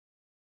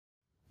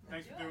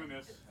Thanks for doing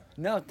this.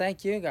 No,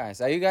 thank you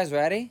guys. Are you guys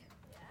ready?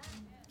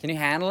 Can you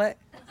handle it?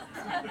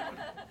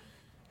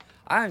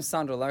 I'm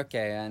Sondre Lerche,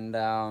 and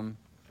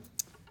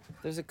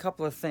there's a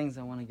couple of things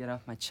I want to get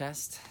off my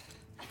chest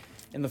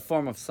in the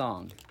form of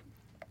song.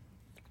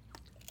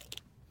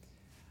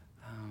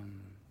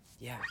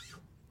 Yeah.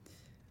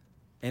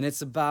 And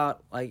it's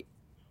about, like,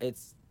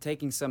 it's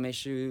taking some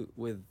issue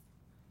with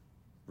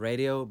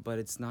radio, but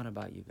it's not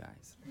about you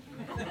guys.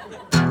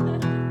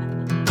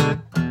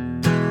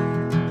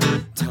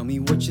 Tell me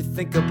what you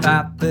think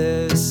about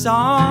this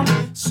song.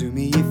 Sue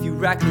me if you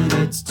reckon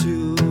it's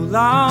too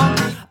long.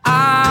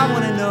 I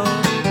want to know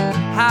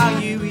how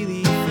you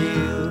really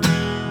feel.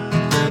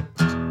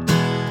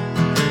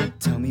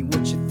 Tell me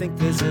what you think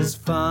this is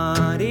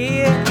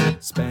funny.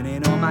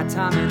 Spending all my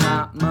time and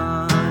my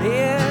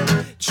money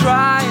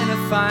trying to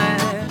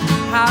find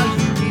how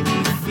you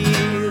really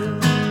feel.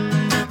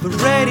 The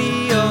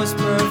radio's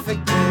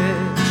perfect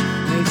pitch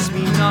makes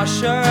me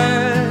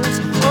nauseous.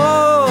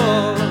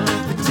 Oh,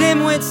 the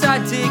dimwits are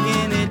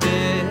digging a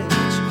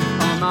ditch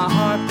on my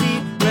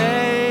heartbeat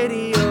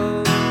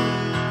radio.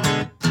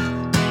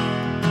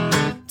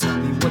 Tell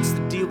me what's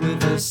the deal with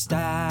the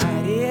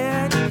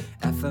static?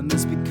 FM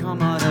has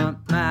become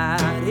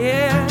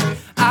automatic.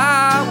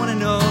 I wanna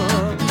know,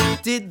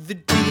 did the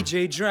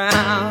DJ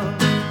drown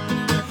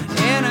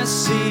in a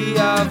sea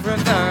of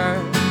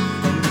reverb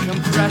and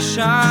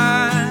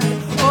compression?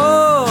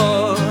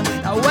 Oh,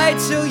 now wait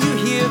till you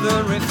hear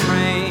the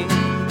refrain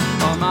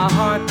on my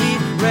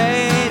heartbeat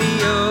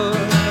radio.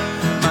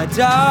 My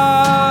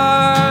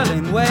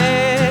darling,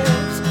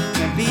 waves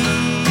can be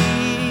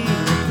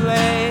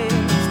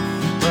replaced,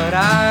 but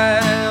I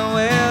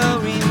will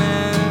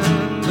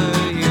remember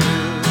you.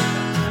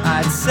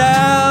 I'd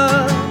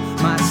sell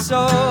my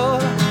soul,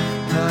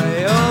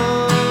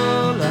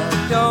 viola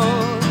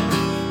door,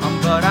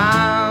 but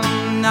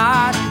I'm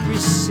not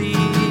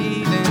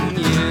receiving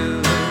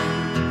you.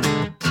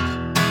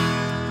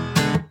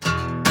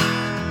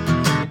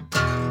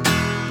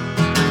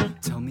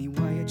 Tell me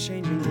why you're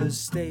changing the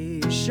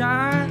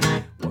station.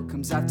 What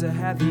comes after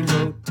heavy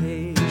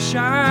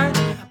rotation?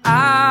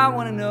 I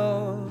wanna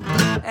know,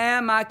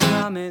 am I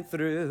coming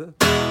through?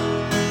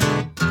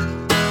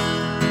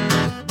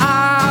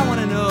 I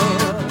wanna know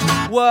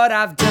what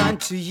I've done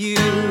to you.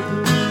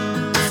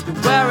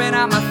 You're wearing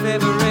out my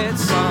favorite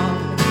song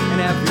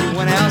and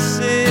everyone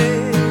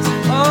else's.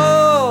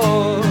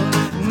 Oh,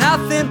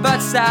 nothing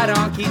but sad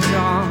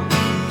honky-tonk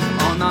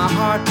on the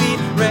heartbeat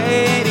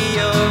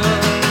radio.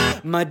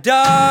 My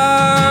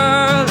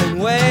darling,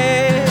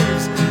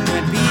 waves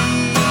can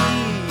be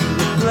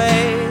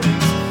replaced,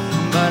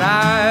 but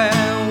I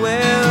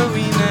will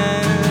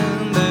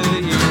remember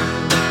you.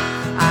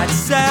 I'd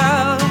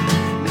sell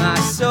my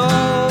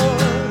soul,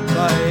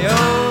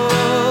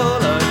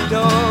 viola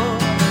door,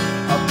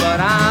 but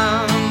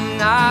I'm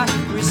not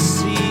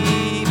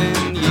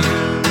receiving you.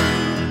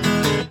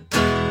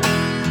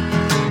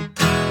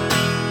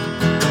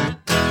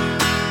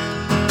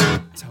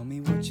 Tell me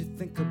what you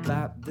think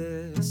about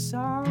this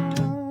song.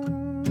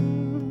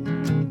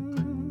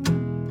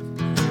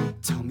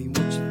 Tell me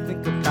what you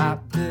think about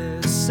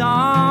this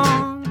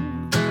song.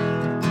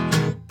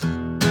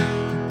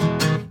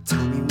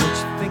 Tell me what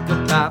you think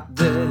about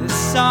this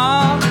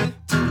song.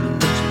 Tell me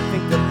what you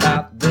think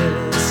about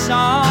this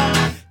song.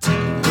 Tell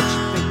me what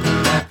you think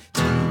about.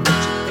 Tell me what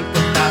you think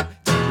about.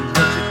 Tell me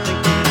what you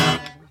think about.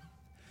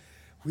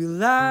 We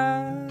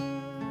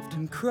laughed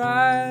and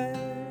cried,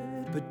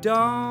 but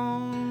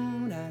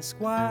don't ask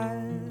why.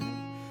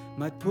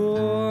 My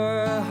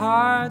poor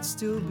heart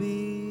still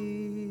beats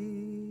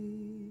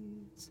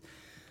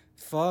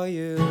for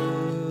you.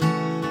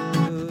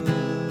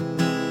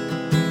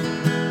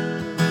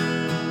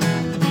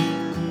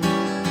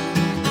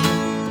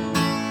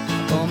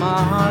 Oh,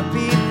 my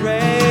heartbeat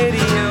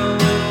radio.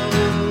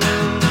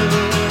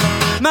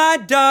 My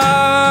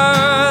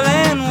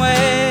darling,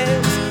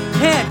 waves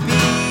can't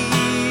be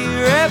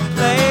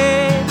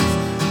replaced,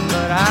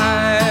 but I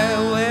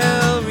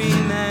will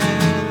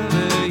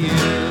remember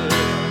you.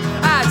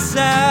 I'd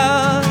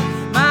sell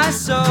my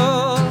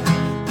soul,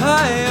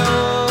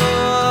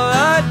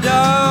 viola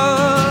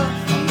door,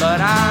 but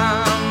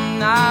I'm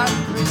not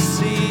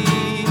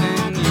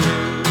receiving you.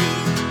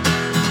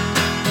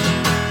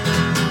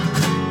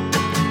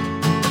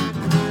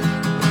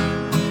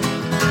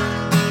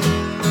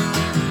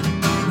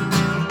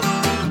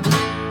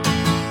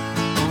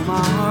 On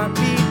my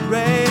heartbeat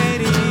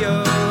radio.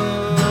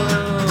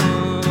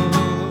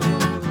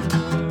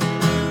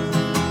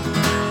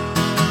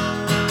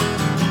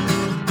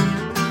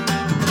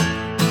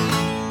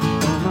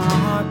 On my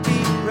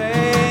heartbeat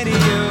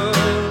radio.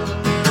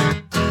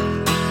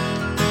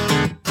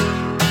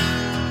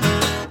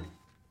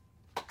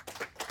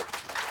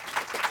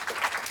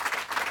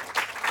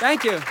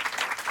 Thank you.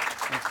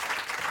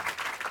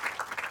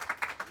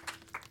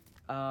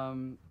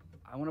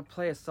 I want to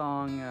play a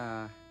song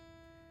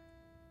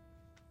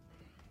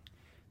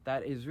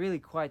that is really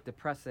quite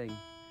depressing,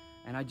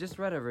 and I just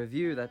read a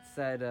review that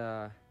said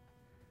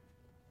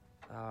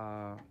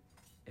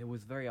it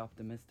was very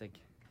optimistic.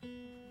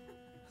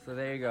 So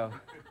there you go.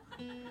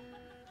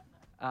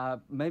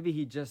 Maybe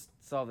he just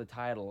saw the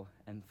title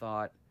and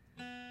thought,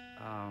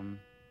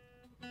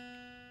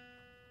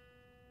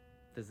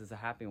 this is a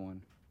happy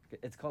one.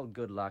 It's called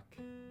Good Luck.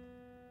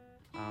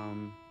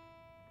 I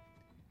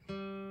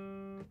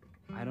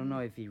don't know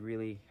if he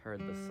really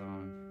heard the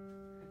song.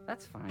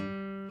 That's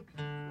fine.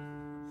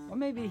 Or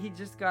maybe he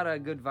just got a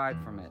good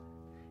vibe from it.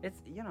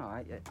 It's, you know,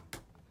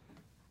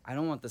 I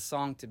don't want the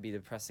song to be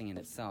depressing in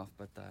itself,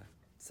 but the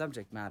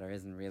subject matter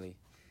isn't really.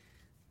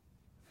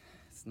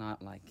 It's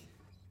not like.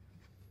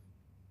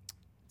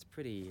 It's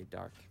pretty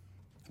dark.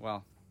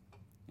 Well,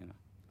 you know,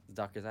 as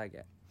dark as I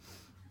get.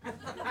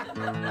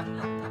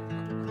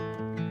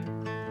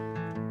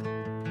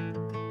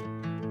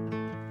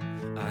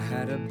 I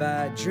had a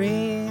bad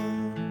dream,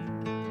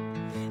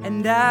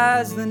 and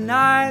as the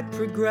night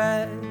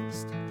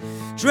progressed,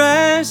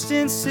 drenched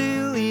in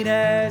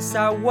silliness,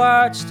 I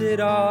watched it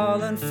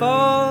all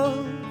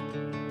unfold.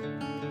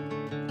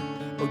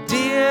 Oh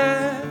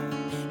dear,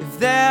 if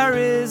there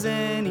is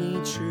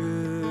any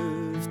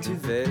truth to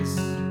this,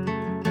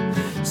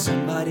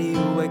 somebody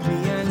wake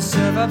me and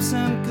serve up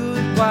some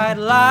good white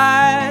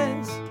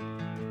lies.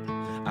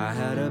 I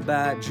had a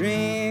bad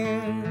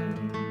dream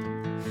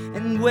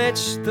in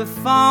which the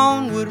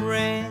phone would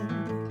ring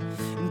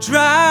and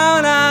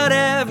drown out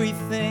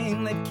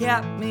everything that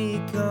kept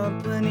me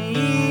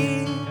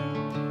company.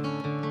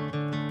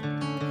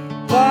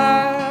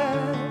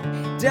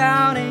 But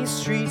down a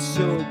street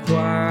so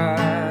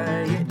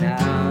quiet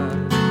now,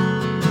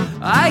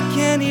 I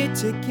can hear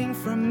ticking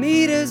from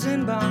meters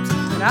and bombs.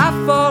 When I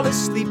fall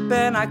asleep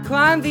and I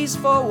climb these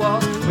four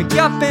walls, wake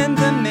up in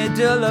the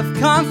middle of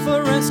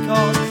conference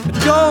calls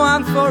that go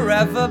on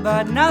forever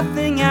but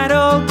nothing at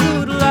all.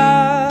 Good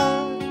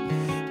luck,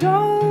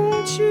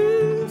 don't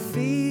you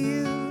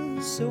feel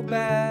so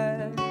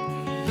bad?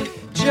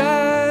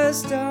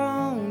 Just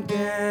don't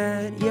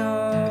get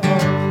your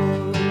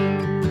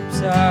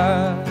hopes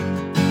up.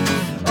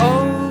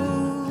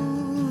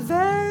 Oh,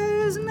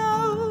 there's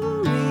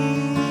no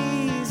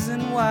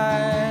reason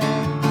why.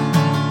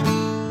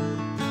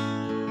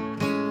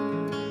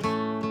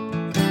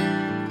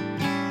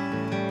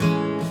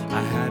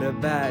 I had a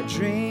bad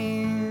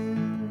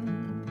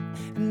dream,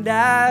 and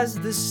as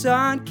the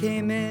sun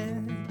came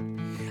in,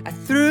 I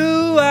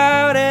threw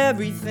out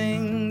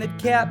everything that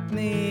kept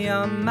me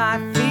on my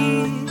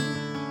feet.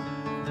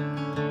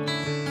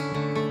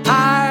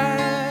 I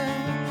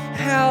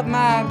held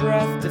my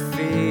breath to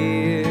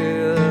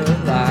feel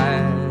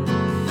alive.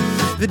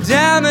 The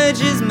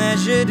damage is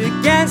measured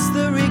against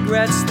the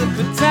regrets. The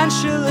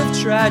potential of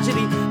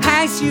tragedy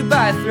hangs you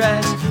by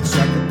threads.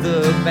 Strike up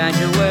the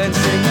banjo and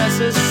sing us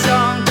a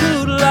song.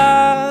 Good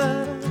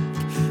luck,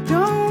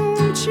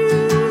 don't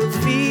you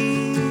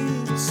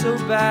feel so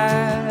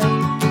bad?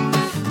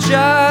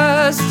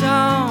 Just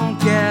don't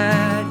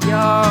get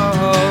your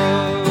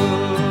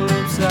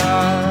hopes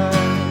up.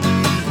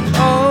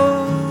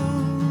 Oh,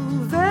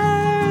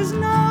 there's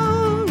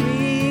no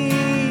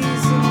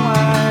reason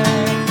why.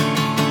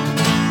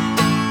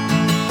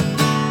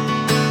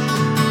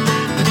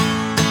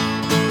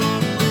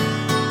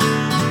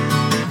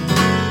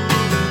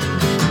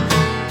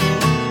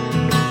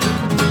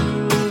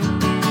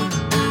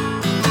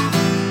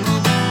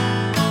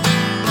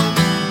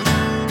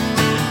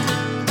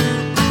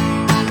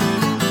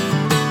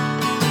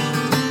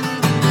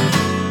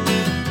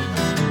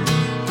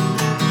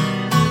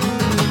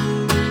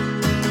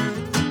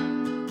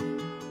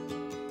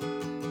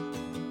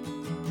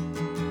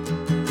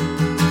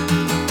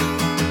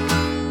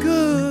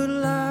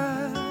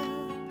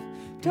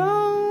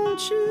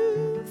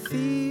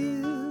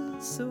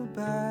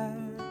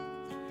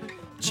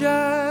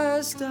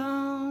 Just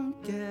don't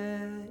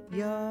get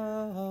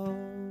your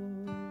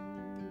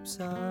hopes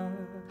up.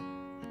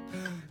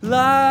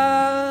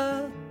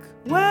 Luck,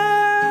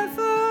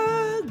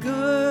 whether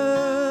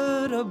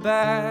good or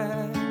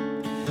bad,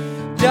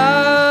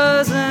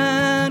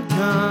 doesn't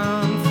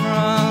come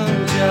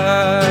from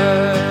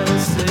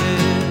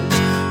justice.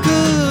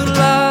 Good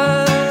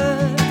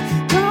luck,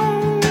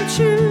 don't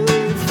you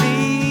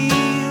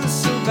feel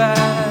so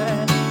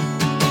bad?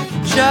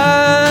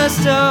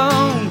 Just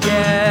don't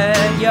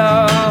get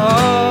your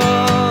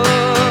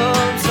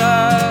hopes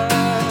up.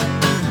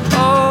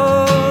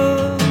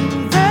 Oh,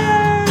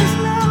 there's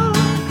no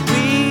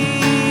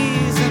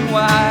reason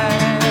why.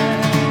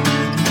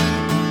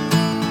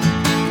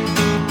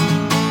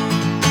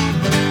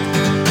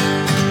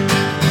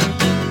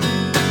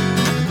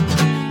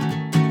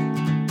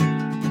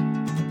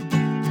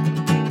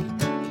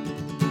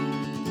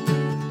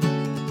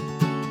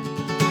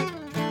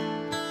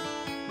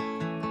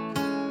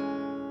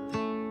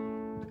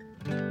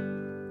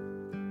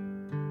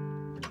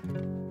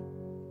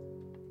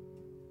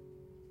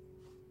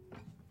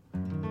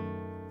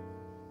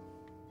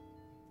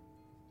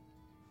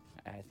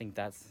 I think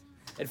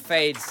it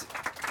fades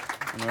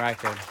on the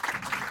record.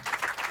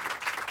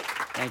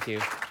 Thank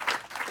you.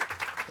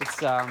 It's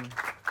That's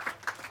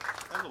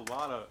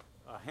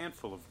a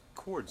handful of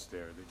chords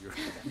there that you're.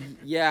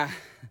 yeah.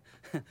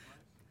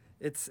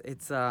 It's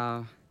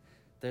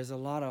There's a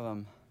lot of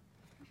them.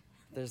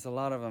 There's a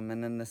lot of them,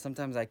 and then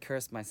sometimes I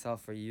curse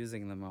myself for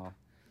using them all,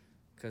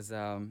 because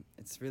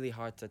it's really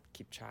hard to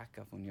keep track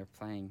of when you're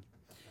playing.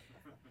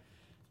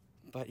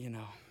 But you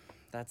know,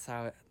 that's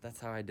how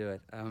I do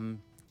it. All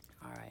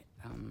right.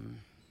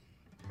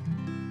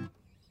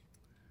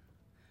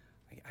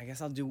 I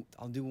guess I'll do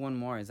one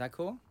more. Is that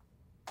cool?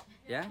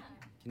 Yeah?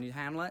 Can you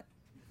handle it?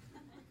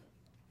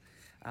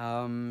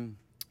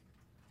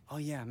 Oh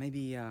yeah,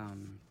 maybe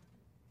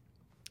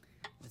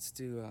let's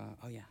do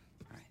oh yeah.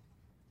 All right.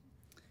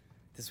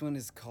 This one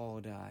is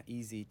called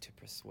Easy to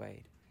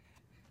Persuade.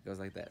 It goes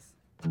like this.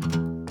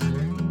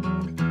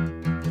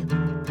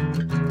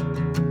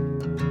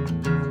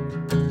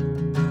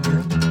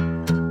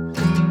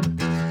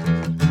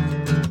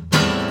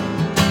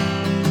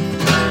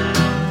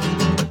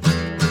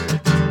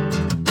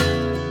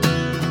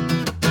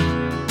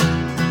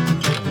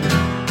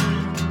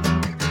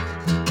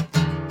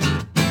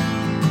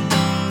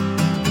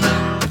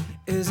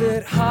 Is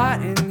it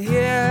hot in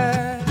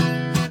here?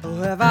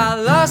 Or have I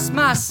lost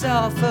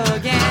myself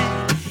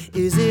again?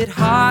 Is it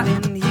hot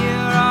in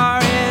here or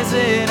is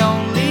it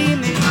only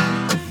me?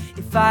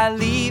 If I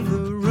leave the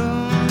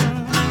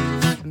room,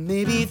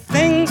 maybe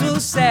things will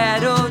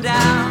settle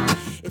down.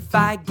 If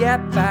I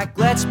get back,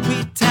 let's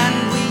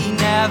pretend we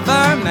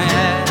never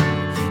met.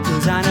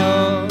 'Cause I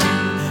know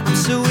I'm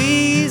so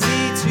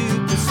easy to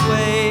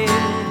persuade.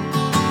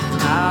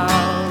 How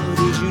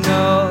did you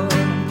know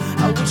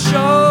I would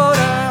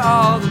shoulder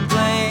all the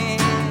blame?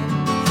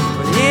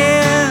 But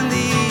in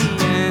the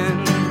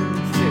end,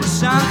 there's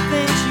some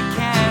things you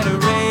can't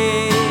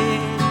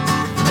erase.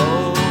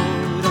 Oh,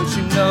 don't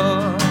you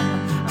know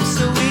I'm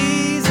so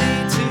easy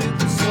to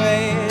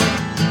persuade?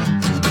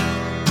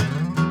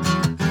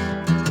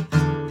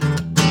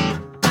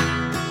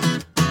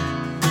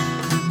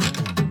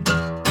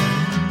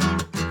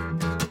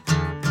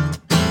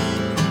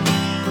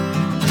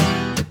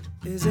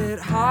 Is it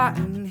hot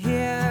in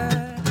here?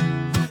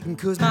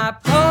 'Cause my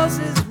pulse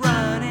is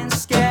running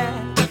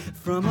scared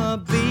from a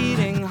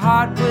beating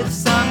heart with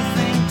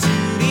something to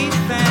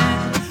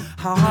defend.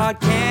 How hard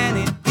can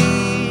it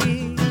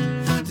be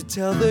to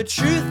tell the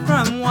truth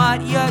from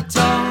what you're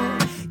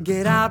told?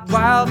 Get out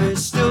while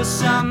there's still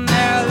some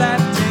air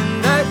left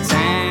in the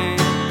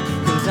tank.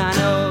 'Cause I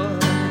know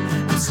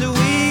I'm so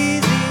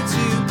easy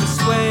to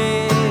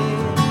persuade.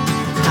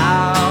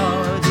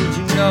 How did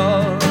you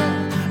know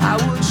I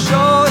would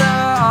shoulder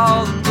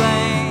all the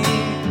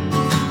blame?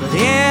 But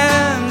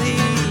in the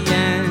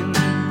end,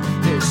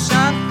 there's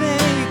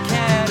something you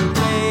can't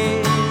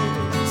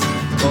erase.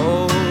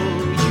 Oh,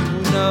 you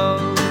know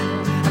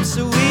I'm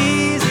so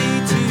easy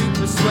to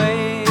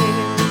persuade.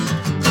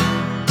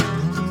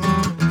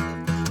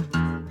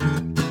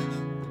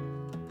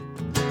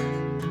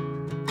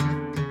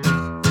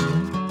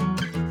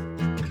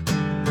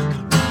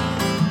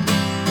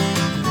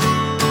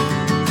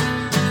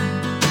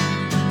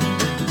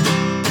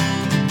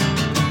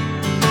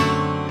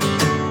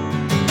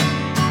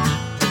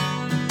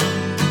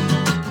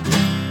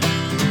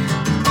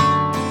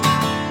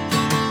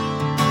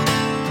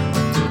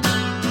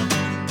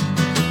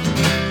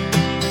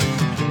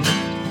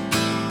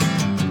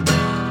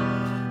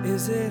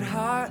 Is it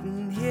hot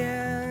in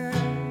here?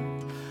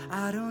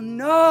 I don't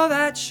know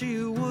that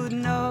you would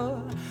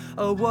know,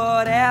 or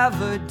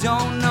whatever.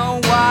 Don't know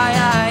why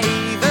I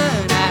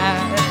even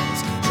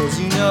ask. 'Cause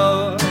you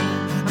know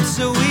I'm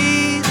so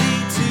easy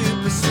to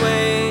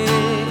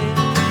persuade.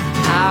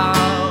 How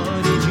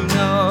did you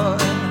know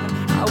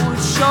I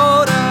would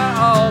shoulder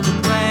all the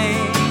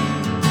blame?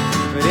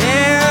 But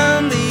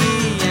in the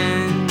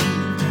end,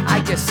 I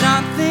guess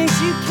some things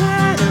you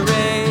can't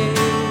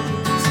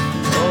erase.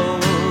 Oh,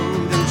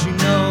 don't you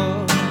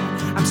know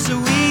I'm so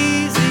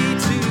easy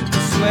to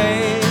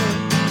persuade?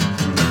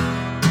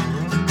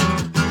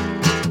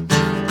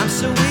 I'm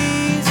so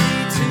easy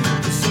to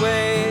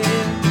persuade.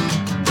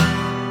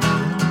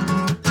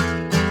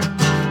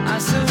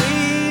 I'm so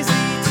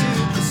easy to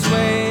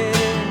persuade.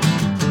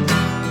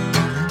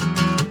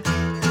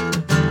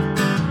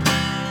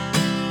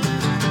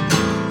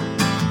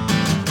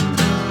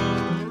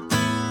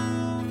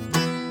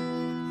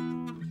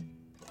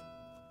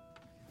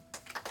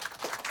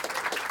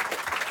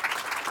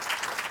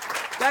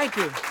 Thank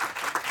you.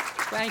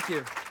 Thank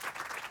you.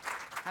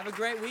 Have a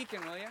great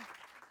weekend, will you?